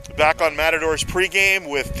Back on Matadors pregame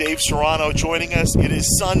with Dave Serrano joining us. It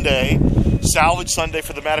is Sunday, Salvage Sunday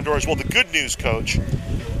for the Matadors. Well, the good news, Coach,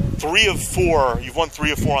 3 of 4. You've won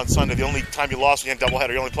 3 of 4 on Sunday. The only time you lost was a doubleheader.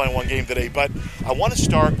 You're only playing one game today. But I want to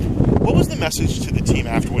start. What was the message to the team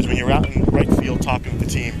afterwards when you were out in right field talking with the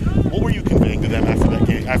team? What were you conveying to them after that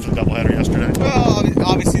game, after the doubleheader yesterday? Well,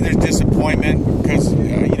 obviously there's disappointment because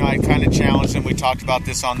I kind of challenged them. We talked about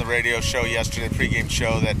this on the radio show yesterday, the pregame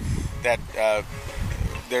show, that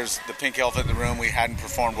there's the pink elephant in the room. We hadn't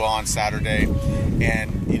performed well on Saturday,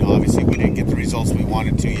 and obviously we didn't get the results we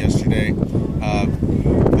wanted to yesterday.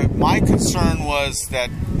 My concern was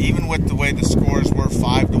that even with the way the scores were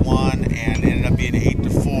 5-1 and ended up being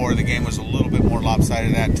 8-4, the game was a little bit more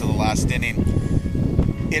lopsided until the last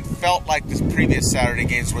inning. It felt like the previous Saturday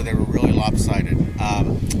games where they were really lopsided.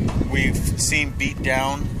 We've seemed beat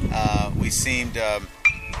down. We seemed there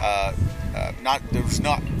was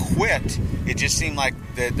not quit. It just seemed like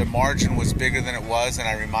the margin was bigger than it was, and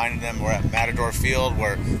I reminded them we're at Matador Field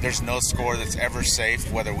where there's no score that's ever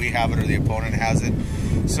safe, whether we have it or the opponent has it.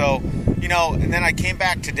 So, and then I came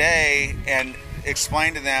back today and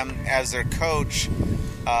explained to them as their coach,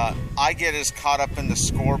 I get as caught up in the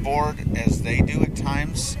scoreboard as they do at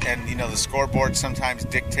times, and the scoreboard sometimes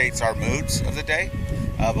dictates our moods of the day,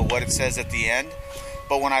 but what it says at the end.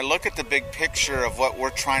 But when I look at the big picture of what we're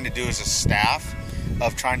trying to do as a staff,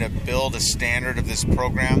 of trying to build a standard of this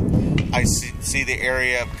program, I see the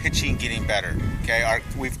area of pitching getting better. Okay,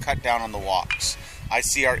 we've cut down on the walks. I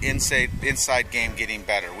see our inside game getting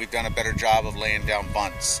better. We've done a better job of laying down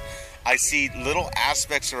bunts. I see little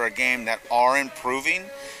aspects of our game that are improving,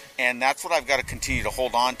 and that's what I've got to continue to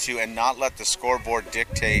hold on to and not let the scoreboard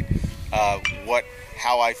dictate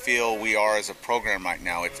how I feel we are as a program right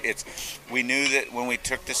now. We knew that when we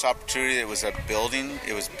took this opportunity, it was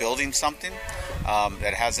building something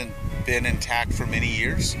that hasn't been intact for many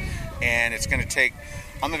years, and it's going to take.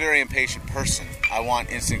 I'm a very impatient person. I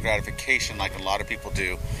want instant gratification like a lot of people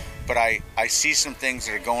do, but I see some things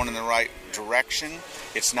that are going in the right direction.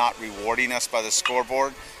 It's not rewarding us by the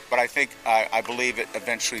scoreboard, but I believe it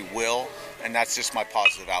eventually will, and that's just my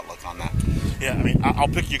positive outlook on that. Yeah, I'll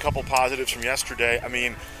pick you a couple positives from yesterday.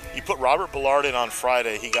 You put Robert Ballard in on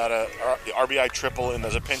Friday. He got a RBI triple in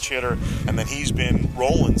as a pinch hitter, and then he's been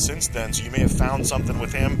rolling since then. So you may have found something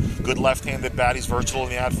with him. Good left-handed bat. He's versatile in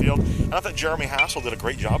the outfield. And I thought Jeremy Hassel did a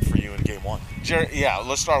great job for you in Game 1. Yeah,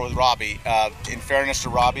 let's start with Robbie. In fairness to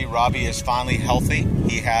Robbie is finally healthy.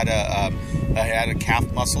 He had a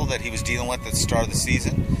calf muscle that he was dealing with at the start of the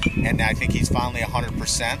season, and I think he's finally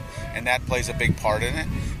 100%, and that plays a big part in it.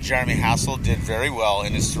 Jeremy Hassel did very well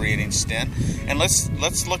in his 3-inning stint. And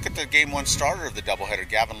let's look at the Game 1 starter of the doubleheader,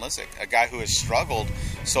 Gavin Lizick, a guy who has struggled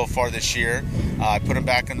so far this year. I put him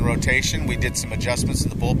back in the rotation. We did some adjustments in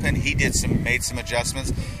the bullpen. He made some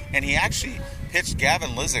adjustments, and he actually pitched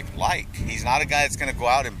Gavin Lizick-like. He's not a guy that's going to go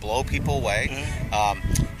out and blow people away.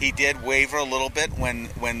 Mm-hmm. He did waver a little bit when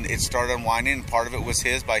it started unwinding, and part of it was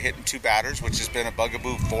his by hitting 2 batters, which has been a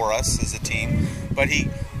bugaboo for us as a team. But he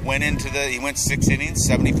went 6 innings,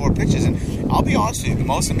 74 pitches. And I'll be honest with you, the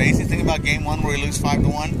most amazing thing about Game 1 where we lose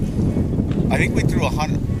 5-1, I think we threw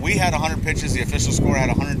 100. We had 100 pitches. The official score had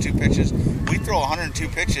 102 pitches. We throw 102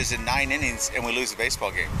 pitches in 9 innings, and we lose the baseball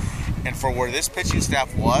game. And for where this pitching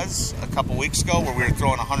staff was a couple weeks ago, where we were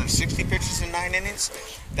throwing 160 pitches in 9 innings,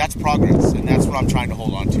 that's progress, and that's what I'm trying to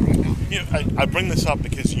hold on to right now. I bring this up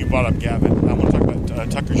because you brought up Gavin. I want to talk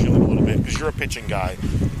about Tucker Schilling a little bit because you're a pitching guy.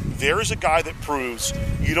 There is a guy that proves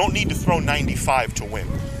you don't need to throw 95 to win.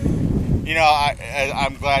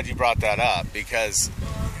 I'm glad you brought that up because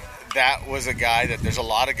that was a guy that there's a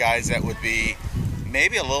lot of guys that would be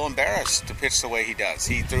maybe a little embarrassed to pitch the way he does.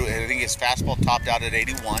 I think his fastball topped out at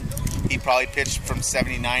 81. He probably pitched from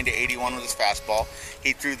 79 to 81 with his fastball.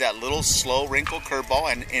 He threw that little slow wrinkle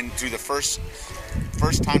curveball, and through the first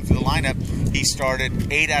time through the lineup, he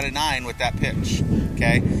started 8 out of 9 with that pitch.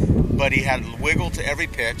 Okay, but he had wiggle to every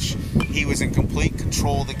pitch. He was in complete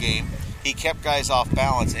control of the game. He kept guys off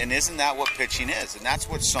balance, and isn't that what pitching is? And that's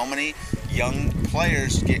what so many young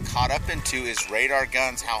players get caught up into is radar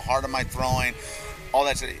guns. How hard am I throwing? All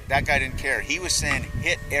that guy didn't care. He was saying,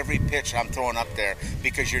 hit every pitch I'm throwing up there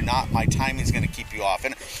because my timing's going to keep you off.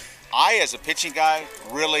 And I, as a pitching guy,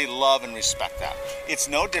 really love and respect that. It's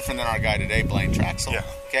no different than our guy today, Blaine Traxel. Yeah.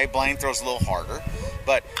 Okay, Blaine throws a little harder,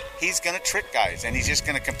 but he's going to trick guys, and he's just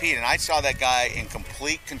going to compete. And I saw that guy in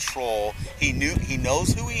complete control. He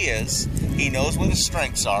knows who he is. He knows what his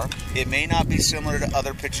strengths are. It may not be similar to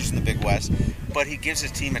other pitchers in the Big West, but he gives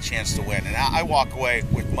his team a chance to win. And I walk away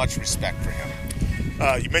with much respect for him.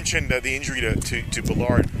 You mentioned the injury to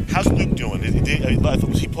Ballard. How's Luke doing?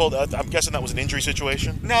 Was he pulled? I'm guessing that was an injury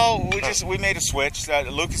situation. No, we made a switch.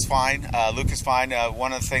 Luke is fine. Luke is fine.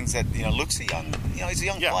 One of the things that Luke's he's a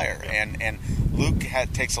young player, and Luke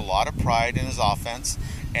takes a lot of pride in his offense,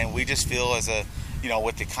 and we just feel as a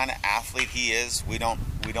with the kind of athlete he is, we don't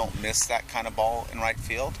miss that kind of ball in right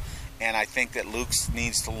field. And I think that Luke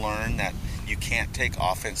needs to learn that you can't take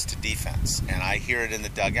offense to defense. And I hear it in the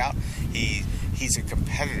dugout. He's a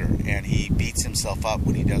competitor, and he beats himself up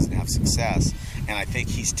when he doesn't have success. And I think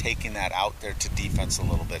he's taking that out there to defense a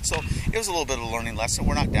little bit. So it was a little bit of a learning lesson.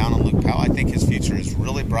 We're not down on Luke Powell. I think his future is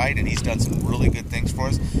really bright, and he's done some really good things for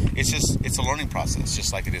us. It's a learning process,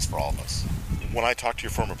 just like it is for all of us. When I talk to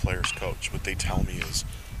your former players, Coach, what they tell me is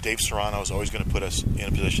Dave Serrano is always going to put us in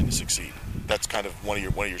a position to succeed. That's kind of one of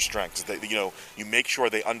your strengths. That, you make sure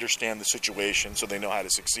they understand the situation so they know how to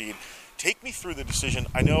succeed. Take me through the decision.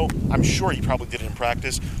 I'm sure he probably did it in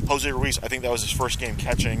practice. Jose Ruiz, I think that was his first game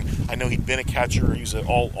catching. I know he'd been a catcher. He was an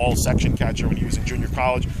all-section catcher when he was in junior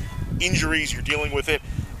college. Injuries, you're dealing with it.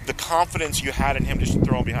 The confidence you had in him just to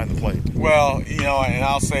throw him behind the plate. Well, and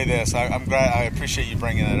I'll say this. I'm glad. I appreciate you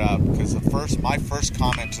bringing that up, because my first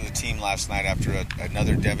comment to the team last night after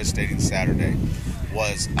another devastating Saturday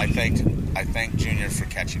was I thank Junior for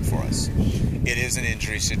catching for us. It is an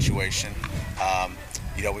injury situation.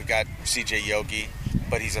 We've got CJ Yogi,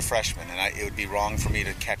 but he's a freshman, and it would be wrong for me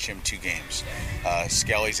to catch him 2 games.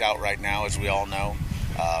 Skelly's out right now, as we all know,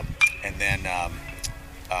 and then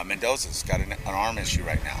Mendoza's got an arm issue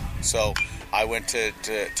right now. So I went to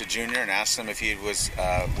Junior and asked him if he was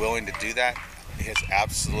willing to do that. He has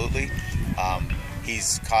absolutely.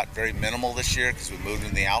 He's caught very minimal this year because we moved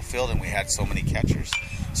in the outfield and we had so many catchers.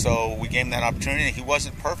 So we gave him that opportunity. He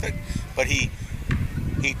wasn't perfect, but he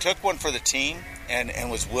took one for the team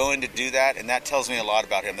and was willing to do that, and that tells me a lot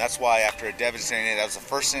about him. That's why after a devastating day, that was the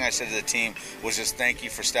first thing I said to the team was just thank you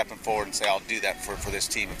for stepping forward and say I'll do that for this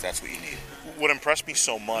team if that's what you need. What impressed me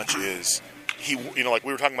so much is he, like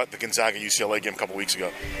we were talking about the Gonzaga-UCLA game a couple weeks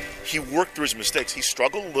ago, he worked through his mistakes. He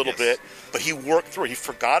struggled a little bit, but he worked through it. He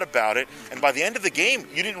forgot about it, and by the end of the game,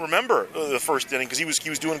 you didn't remember the first inning because he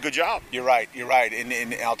was doing a good job. You're right,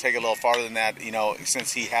 and I'll take it a little farther than that.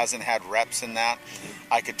 Since he hasn't had reps in that,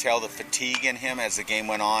 I could tell the fatigue in him as the game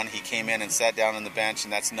went on. He came in and sat down on the bench,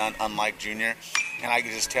 and that's none unlike Junior, and I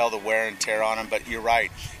could just tell the wear and tear on him. But you're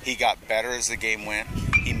right, he got better as the game went.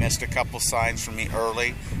 He missed a couple signs from me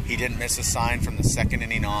early. He didn't miss a sign from the second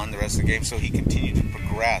inning on the rest of the game, so he continued to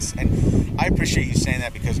progress. And I appreciate you saying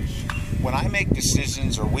that, because when I make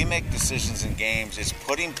decisions or we make decisions in games, it's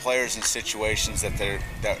putting players in situations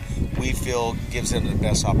that we feel gives them the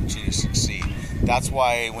best opportunity to succeed. That's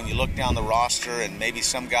why when you look down the roster and maybe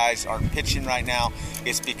some guys aren't pitching right now,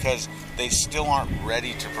 it's because they still aren't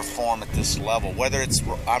ready to perform at this level. Whether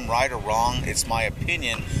I'm right or wrong, it's my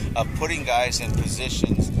opinion of putting guys in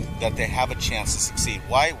positions that they have a chance to succeed.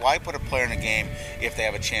 Why put a player in a game if they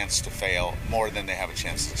have a chance to fail more than they have a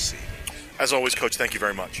chance to succeed? As always, Coach, thank you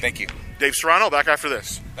very much. Thank you. Dave Serrano, back after this.